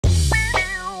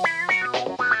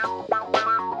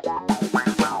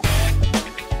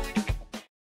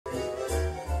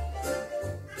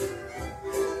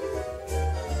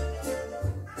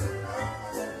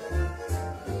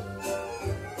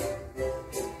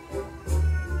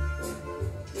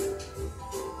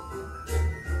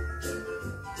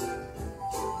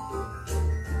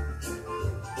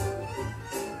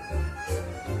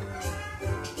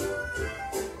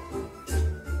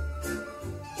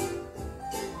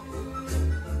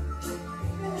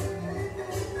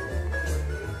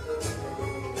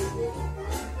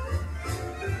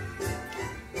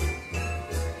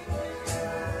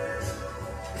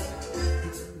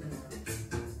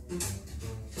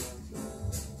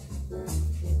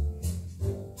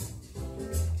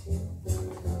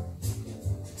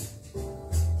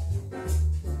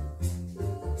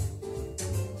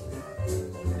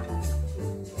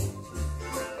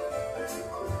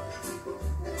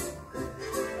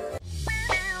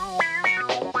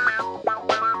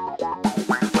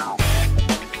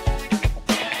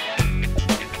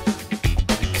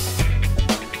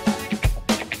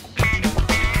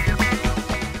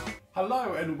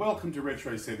welcome to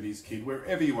Retro 70s Kid,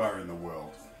 wherever you are in the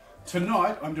world.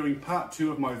 Tonight I'm doing part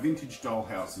 2 of my vintage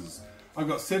dollhouses. I've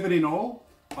got 7 in all.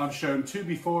 I've shown 2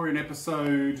 before in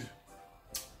episode...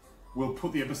 We'll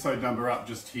put the episode number up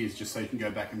just here, just so you can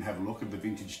go back and have a look at the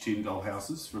vintage tin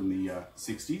dollhouses from the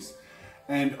 60s.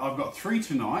 And I've got 3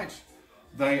 tonight.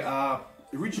 They are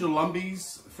original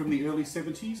Lumbys from the early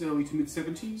 70s, early to mid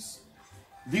 70s.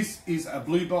 This is a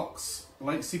blue box,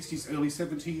 late 60s, early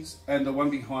 70s, and the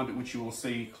one behind it, which you will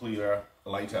see clearer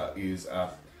later, is a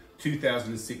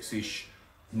 2006-ish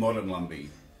Modern Lundby.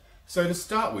 So to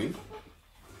start with,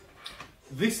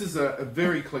 this is a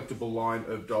very collectible line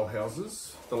of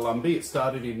dollhouses, the Lundby. It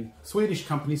started in, Swedish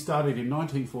company, started in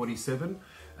 1947,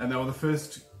 and they were the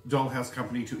first dollhouse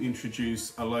company to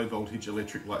introduce a low voltage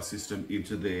electric light system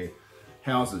into their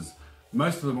houses.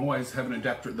 Most of them always have an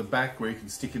adapter at the back where you can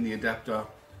stick in the adapter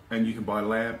and you can buy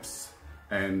lamps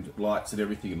and lights and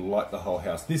everything and light the whole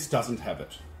house. This doesn't have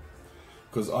it,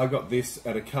 because I got this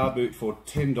at a car boot for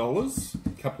 $10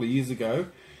 a couple of years ago,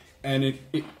 and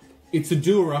it's a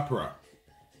doer-upper.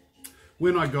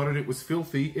 When I got it, it was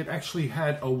filthy. It actually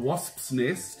had a wasp's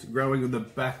nest growing on the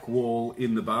back wall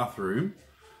in the bathroom.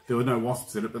 There were no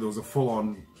wasps in it, but there was a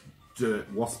full-on dirt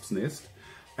wasp's nest,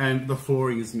 and the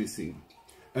flooring is missing.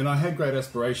 And I had great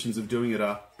aspirations of doing it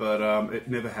up, but it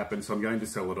never happened, so I'm going to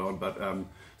sell it on. But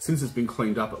since it's been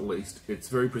cleaned up at least, it's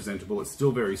very presentable. It's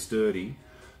still very sturdy.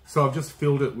 So I've just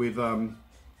filled it with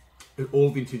all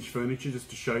vintage furniture, just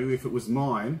to show you. If it was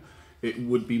mine, it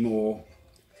would be more,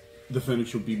 the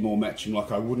furniture would be more matching.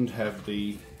 Like I wouldn't have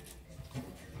the,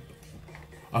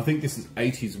 I think this is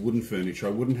 80s wooden furniture. I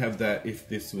wouldn't have that if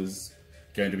this was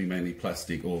going to be mainly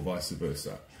plastic or vice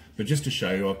versa. But just to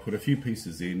show you, I've put a few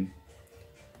pieces in.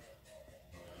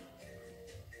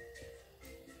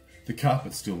 The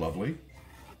carpet's still lovely.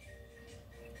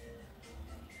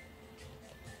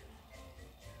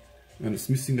 And it's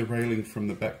missing the railing from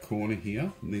the back corner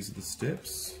here, and these are the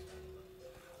steps.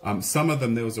 Some of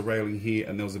them there was a railing here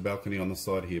and there was a balcony on the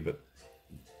side here, but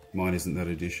mine isn't that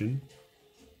edition.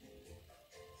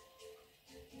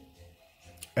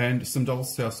 And some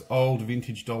dollhouse, old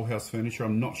vintage dollhouse furniture,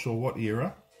 I'm not sure what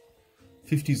era.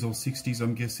 50s or 60s,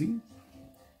 I'm guessing.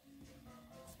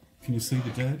 Can you see the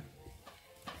dad?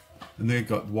 And they've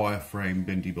got wireframe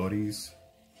bendy bodies.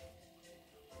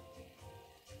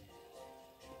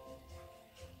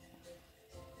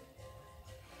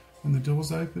 And the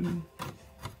door's open.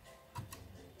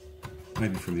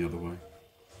 Maybe from the other way.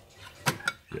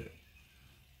 Yeah.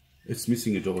 It's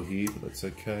missing a door here, but that's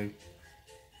okay.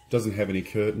 Doesn't have any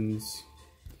curtains.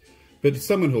 But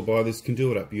someone who'll buy this can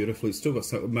do it up beautifully. It's still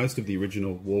got most of the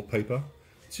original wallpaper.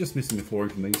 It's just missing the flooring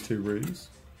from these 2 rooms.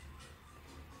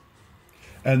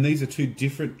 And these are 2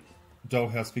 different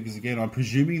dollhouse figures again. I'm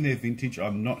presuming they're vintage.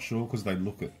 I'm not sure because they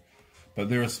look it. But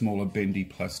they're a smaller bendy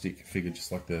plastic figure,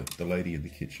 just like the lady in the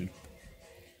kitchen.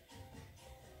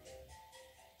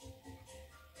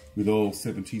 With all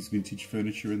 70s vintage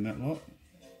furniture in that lot.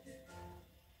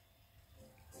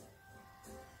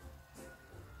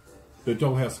 The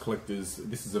dollhouse collectors,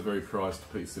 this is a very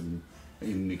prized piece in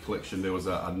the collection. There was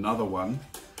another one.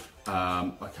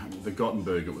 I can't remember, the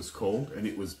Gothenburg it was called, and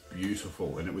it was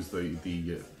beautiful, and it was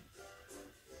the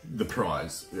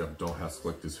prize of dollhouse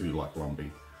collectors who like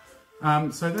Lundby.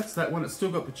 So that's that one. It's still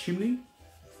got the chimney,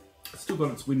 it's still got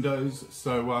its windows,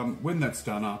 so when that's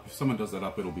done up, if someone does that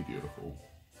up, it'll be beautiful.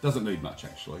 Doesn't need much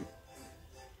actually.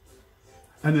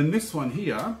 And then this one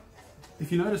here,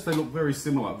 if you notice, they look very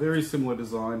similar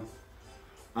design.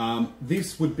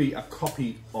 This would be a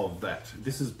copy of that.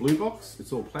 This is blue box,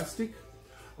 it's all plastic.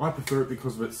 I prefer it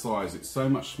because of its size. It's so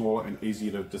much smaller and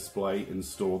easier to display and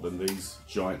store than these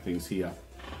giant things here.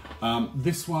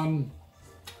 This one,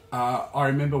 I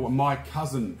remember when my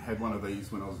cousin had one of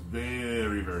these when I was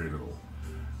very, very little.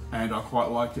 And I quite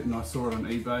liked it, and I saw it on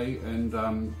eBay,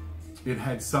 and it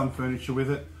had some furniture with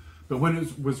it. But when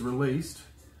it was released,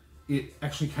 it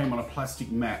actually came on a plastic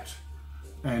mat,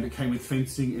 and it came with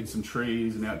fencing and some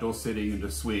trees and outdoor setting and a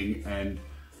swing, and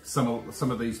some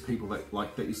of these people that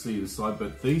you see inside,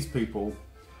 but these people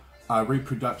are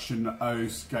reproduction O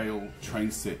scale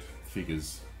train set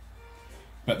figures,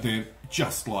 but they're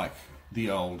just like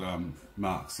the old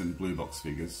Marks and Blue Box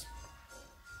figures.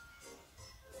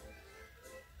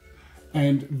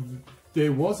 And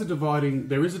there is a dividing,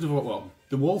 well,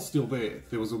 the wall's still there.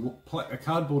 There was a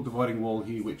cardboard dividing wall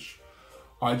here, which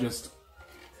I just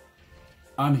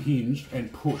unhinged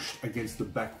and pushed against the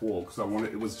back wall because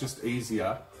it was just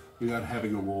easier without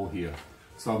having a wall here.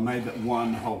 So I made that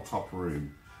one whole top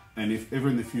room. And if ever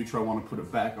in the future I want to put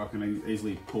it back, I can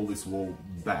easily pull this wall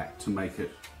back to make it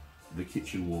the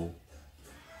kitchen wall.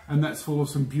 And that's full of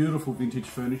some beautiful vintage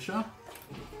furniture.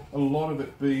 A lot of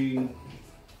it being,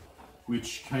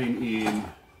 which came in,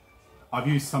 I've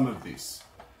used some of this.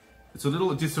 It's a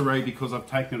little disarray because I've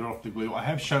taken it off the glue. I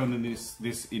have shown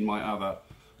this in my other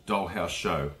dollhouse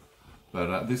show.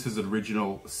 But this is an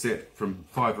original set from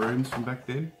 5 rooms from back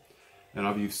then. And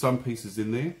I've used some pieces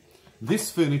in there.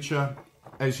 This furniture,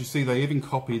 as you see, they even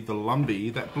copied the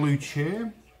Lundby, that blue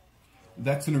chair.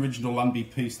 That's an original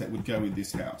Lundby piece that would go in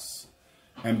this house.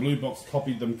 And Blue Box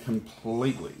copied them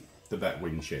completely to that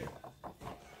wing chair.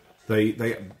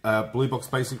 Blue Box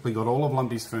basically got all of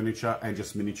Lundby's furniture and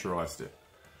just miniaturized it,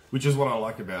 which is what I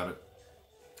like about it.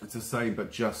 It's the same,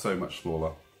 but just so much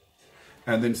smaller.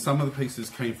 And then some of the pieces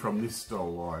came from this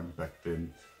doll line back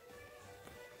then.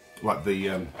 Like the,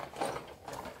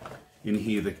 in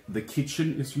here, the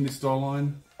kitchen is from this doll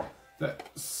line. That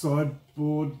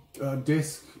sideboard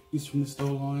desk is from this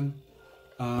doll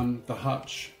line. The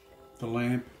hutch, the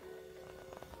lamp.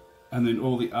 And then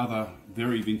all the other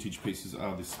very vintage pieces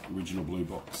are this original Blue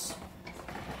Box.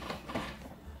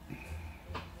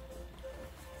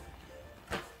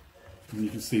 And you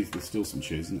can see there's still some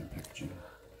chairs in that packaging.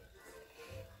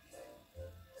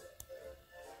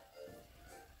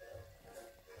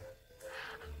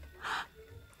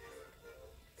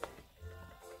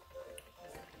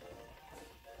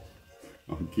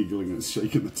 I'm giggling and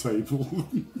shaking the table.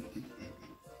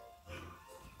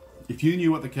 If you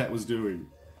knew what the cat was doing.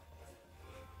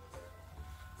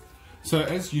 So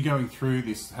as you're going through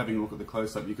this, having a look at the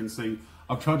close-up, you can see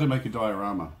I've tried to make a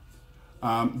diorama.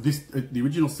 The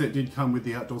original set did come with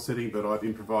the outdoor setting, but I've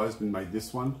improvised and made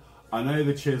this one. I know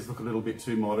the chairs look a little bit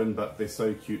too modern, but they're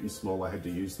so cute and small I had to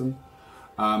use them.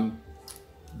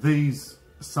 These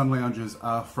sun lounges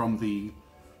are from the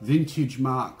Vintage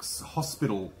Marks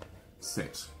Hospital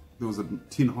set. There was a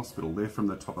tin hospital there from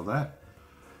the top of that.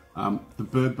 The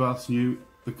bird bath's new.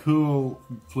 The cool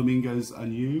flamingos are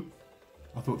new.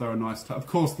 I thought they were nice. Of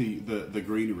course, the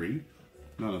greenery,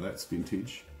 none of that's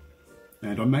vintage.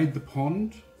 And I made the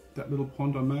pond, that little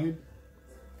pond I made.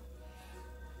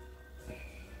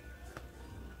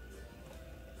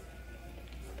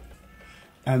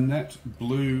 And that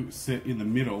blue set in the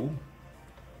middle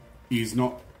is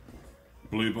not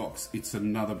Blue Box, it's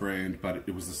another brand, but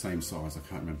it was the same size. I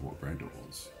can't remember what brand it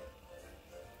was.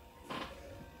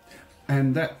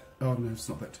 And that, oh no, it's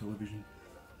not that television.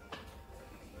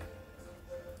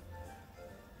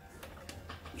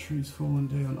 Tree's fallen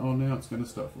down. Oh, now it's going to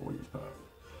start falling apart.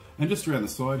 And just around the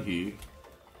side here,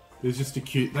 there's just a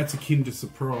cute, that's a Kinder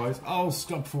Surprise. Oh,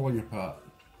 stop falling apart.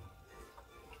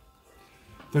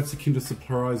 That's a Kinder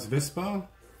Surprise Vespa.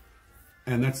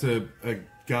 And that's a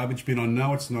garbage bin. I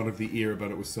know it's not of the era,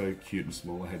 but it was so cute and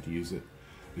small I had to use it.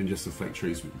 And just the fake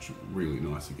trees, which are really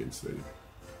nice against there.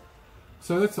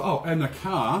 So that's, oh, and the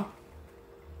car.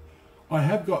 I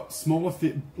have got smaller,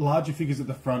 larger figures at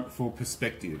the front for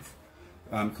perspective.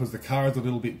 Because the car is a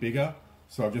little bit bigger,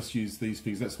 so I've just used these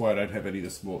figures. That's why I don't have any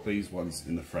of these ones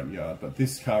in the front yard. But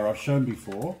this car I've shown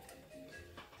before,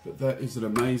 but that is an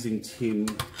amazing tin.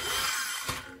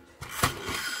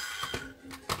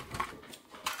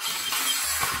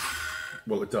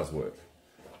 Well, it does work.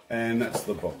 And that's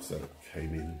the box that it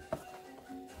came in.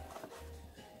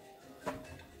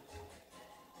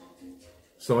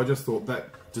 So I just thought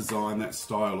that design, that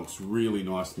style looks really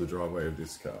nice in the driveway of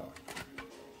this car.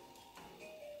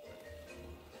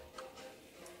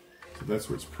 So that's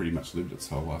where it's pretty much lived its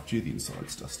whole life. Gee, the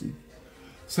inside's dusty.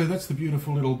 So that's the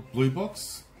beautiful little Blue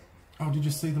Box. Oh, did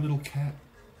you see the little cat?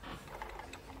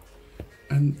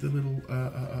 And the little,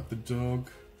 the dog.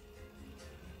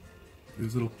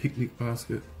 There's a little picnic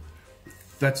basket.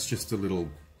 That's just a little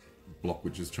block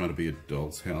which is trying to be a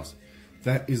doll's house.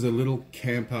 That is a little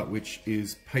camper which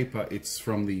is paper. It's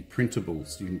from the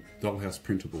printables, dollhouse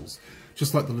printables.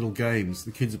 Just like the little games.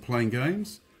 The kids are playing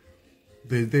games.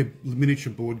 They're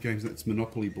miniature board games. That's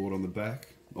Monopoly board on the back,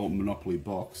 or Monopoly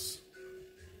box,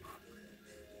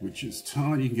 which is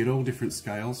tiny. You can get all different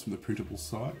scales from the printable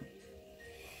site.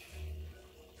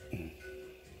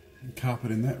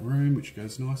 Carpet in that room, which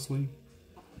goes nicely.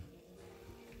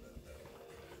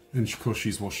 And of course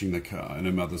she's washing the car, and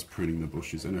her mother's pruning the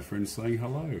bushes, and her friend's saying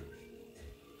hello.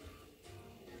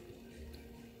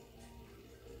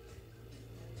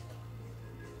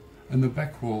 And the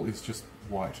back wall is just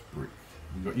white brick.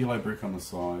 You've got yellow brick on the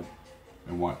side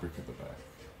and white brick at the back.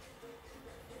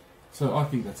 So I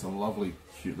think that's a lovely,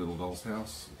 cute little doll's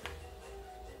house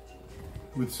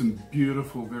with some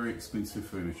beautiful, very expensive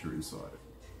furniture inside it.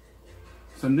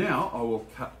 So now I will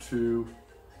cut to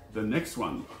the next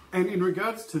one. And in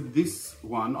regards to this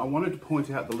one, I wanted to point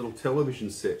out the little television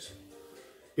set.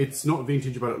 It's not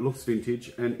vintage, but it looks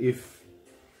vintage. And if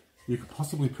You could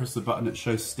possibly press the button, it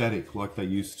shows static like they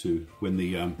used to when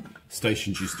the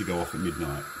stations used to go off at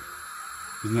midnight.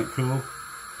 Isn't that cool?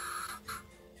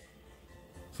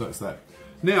 So that's that.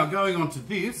 Now going on to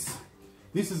this.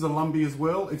 This is a Lundby as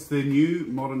well. It's their new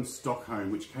Modern Stockholm,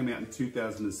 which came out in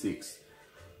 2006.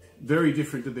 Very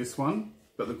different to this one,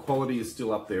 but the quality is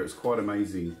still up there. It's quite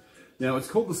amazing. Now it's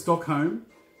called the Stockholm,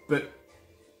 but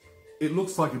it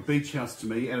looks like a beach house to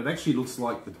me, and it actually looks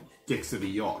like the decks of a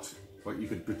yacht. Like you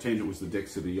could pretend it was the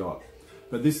decks of a yacht.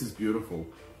 But this is beautiful.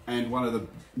 And one of the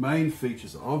main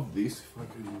features of this, if I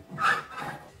can,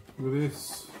 look at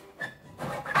this.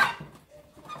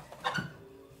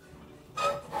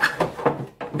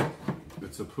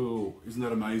 It's a pool. Isn't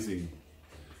that amazing?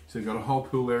 So you've got a whole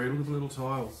pool area. Look at the little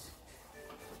tiles.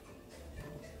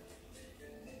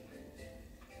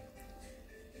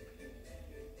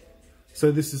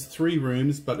 So this is 3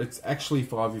 rooms, but it's actually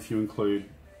 5 if you include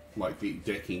like the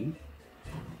decking.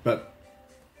 But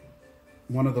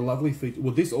one of the lovely features,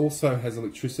 well, this also has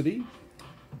electricity.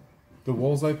 The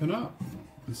walls open up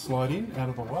and slide in out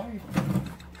of the way,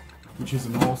 which is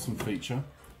an awesome feature.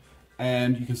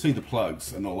 And you can see the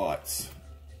plugs and the lights.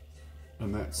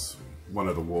 And that's one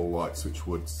of the wall lights, which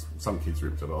would, some kids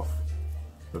ripped it off,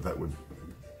 but that would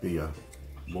be a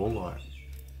wall light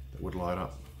that would light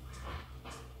up.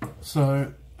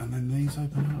 So, and then these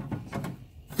open up.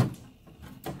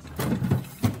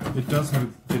 It does have a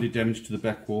bit of damage to the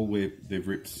back wall where they've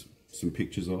ripped some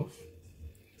pictures off.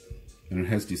 And it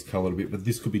has discoloured a bit, but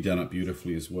this could be done up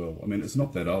beautifully as well. I mean, it's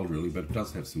not that old really, but it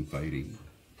does have some fading.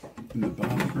 In the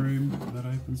bathroom, that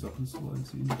opens up and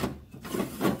slides in.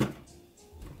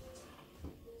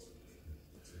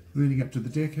 Leading up to the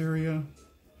deck area,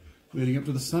 leading up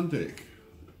to the sun deck.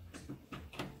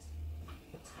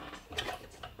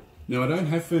 Now I don't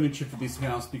have furniture for this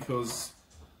house because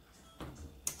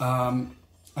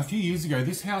a few years ago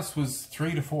this house was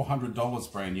 $300 to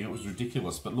 $400 brand new. It was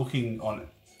ridiculous, but looking on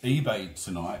eBay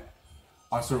tonight,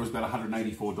 I saw it was about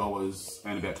 $184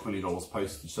 and about $20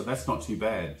 postage, so that's not too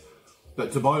bad.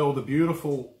 But to buy all the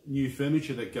beautiful new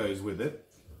furniture that goes with it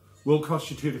will cost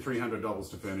you $200 to $300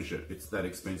 to furnish it. It's that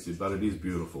expensive, but it is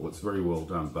beautiful. It's very well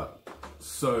done, but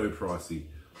so pricey.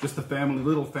 Just the family,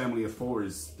 little family of 4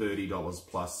 is $30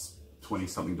 plus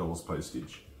 20-something dollars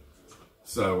postage.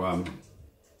 So,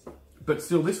 but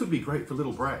still, this would be great for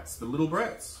little brats. The little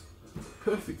brats,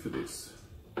 perfect for this.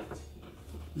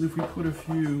 And if we put a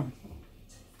few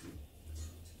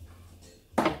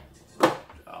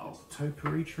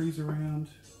topiary trees around.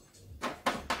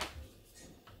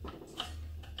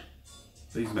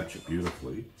 These match it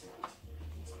beautifully.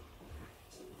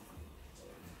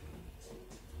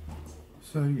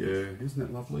 So yeah, isn't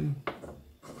that lovely?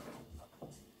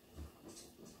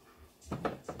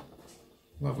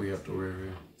 Lovely outdoor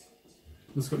area.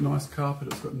 It's got nice carpet,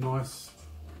 it's got nice...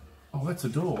 Oh, that's a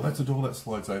door. That's a door that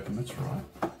slides open, that's right.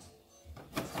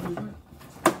 See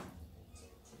that?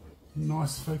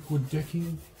 Nice fake wood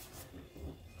decking.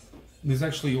 And there's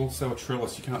actually also a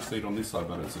trellis. You can't see it on this side,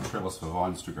 but it's a trellis for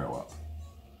vines to grow up.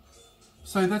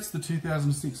 So that's the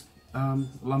 2006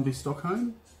 Lundby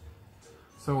Stockholm.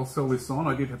 So I'll sell this on.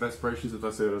 I did have aspirations, as I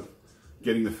said, of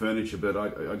getting the furniture, but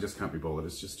I just can't be bothered.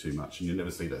 It's just too much, and you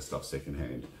never see that stuff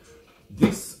secondhand.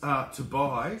 This to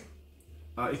buy,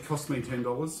 it cost me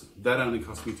 $10. That only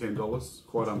cost me $10.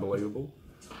 Quite unbelievable.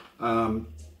 About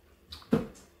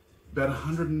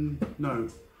 100 and no.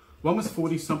 One was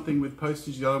 40 something with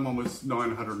postage, the other one was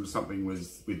 900 and something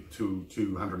with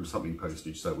 200 and something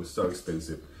postage, so it was so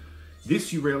expensive.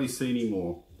 This you rarely see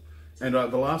anymore. And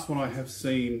the last one I have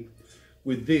seen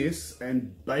with this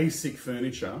and basic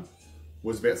furniture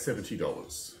was about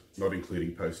 $70, not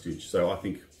including postage. So I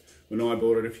think when I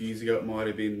bought it a few years ago, it might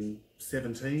have been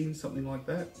 17, something like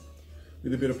that,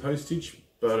 with a bit of postage,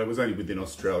 but it was only within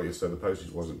Australia, so the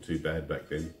postage wasn't too bad back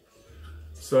then.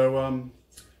 So,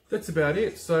 that's about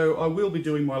it. So I will be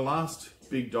doing my last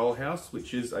big dollhouse,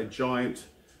 which is a giant,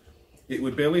 it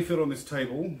would barely fit on this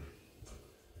table, and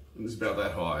it's about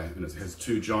that high, and it has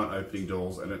 2 giant opening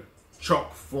doors, and it's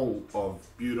chock full of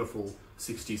beautiful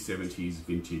 60s, 70s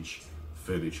vintage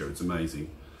furniture. It's amazing.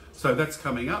 So that's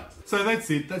coming up. So that's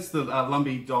it. That's the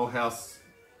Lundby Dollhouse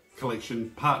collection,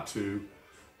 part 2.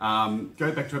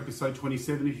 Go back to episode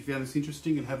 27 if you found this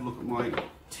interesting, and have a look at my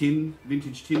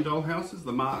vintage tin dollhouses,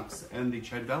 the Marks and the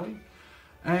Chad Valley.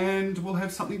 And we'll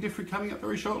have something different coming up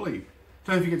very shortly.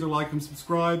 Don't forget to like and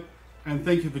subscribe, and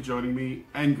thank you for joining me,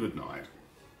 and good night.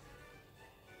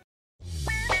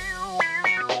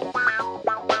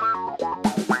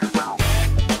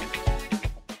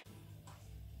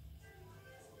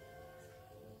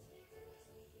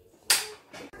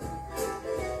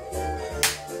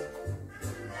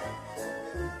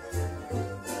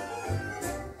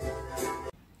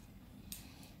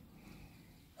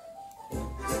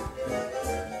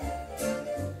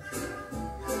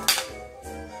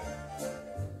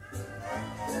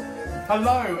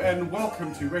 Hello and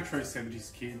welcome to Retro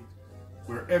 70s Kid.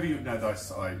 Wherever you... No, I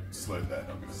slurred that.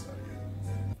 I'm going to start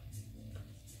again.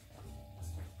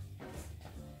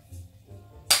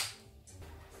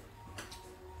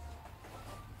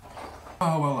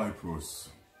 Oh, hello, Puss.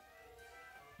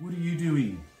 What are you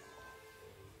doing?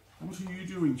 What are you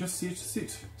doing? Just sit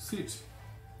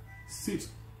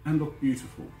and look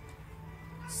beautiful.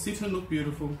 Sit and look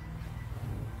beautiful.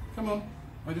 Come on,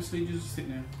 I just need you to sit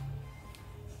now.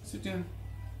 Sit down.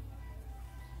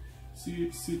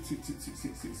 Sit.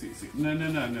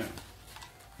 No.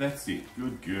 That's it.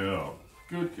 Good girl.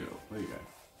 Good girl. There you go.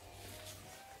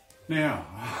 Now,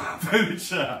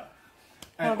 furniture.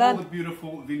 And all the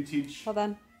beautiful vintage. Hold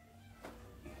on.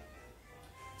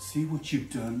 See what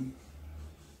you've done?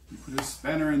 You put a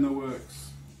spanner in the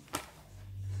works.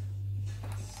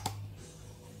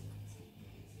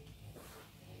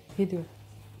 You do it.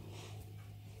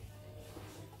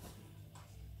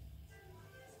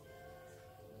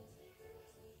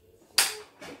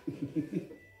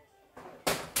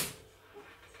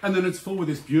 And then it's full with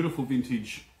this beautiful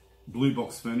vintage blue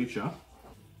box furniture.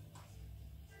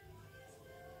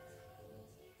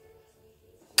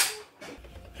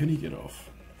 Can you get off?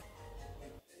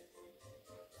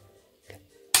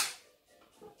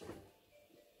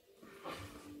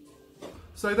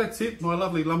 So that's it, my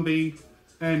lovely Lundby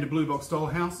and blue box doll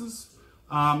houses.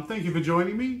 Thank you for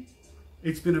joining me.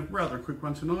 It's been a rather quick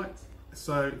one tonight.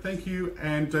 So thank you,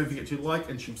 and don't forget to like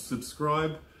and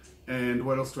subscribe. And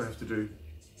what else do I have to do?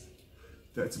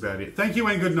 That's about it. Thank you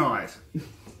and good night.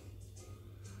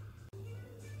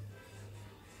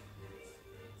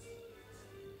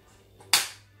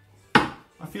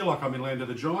 I feel like I'm in Land of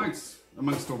the Giants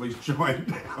amongst all these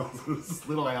giant houses,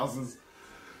 little houses.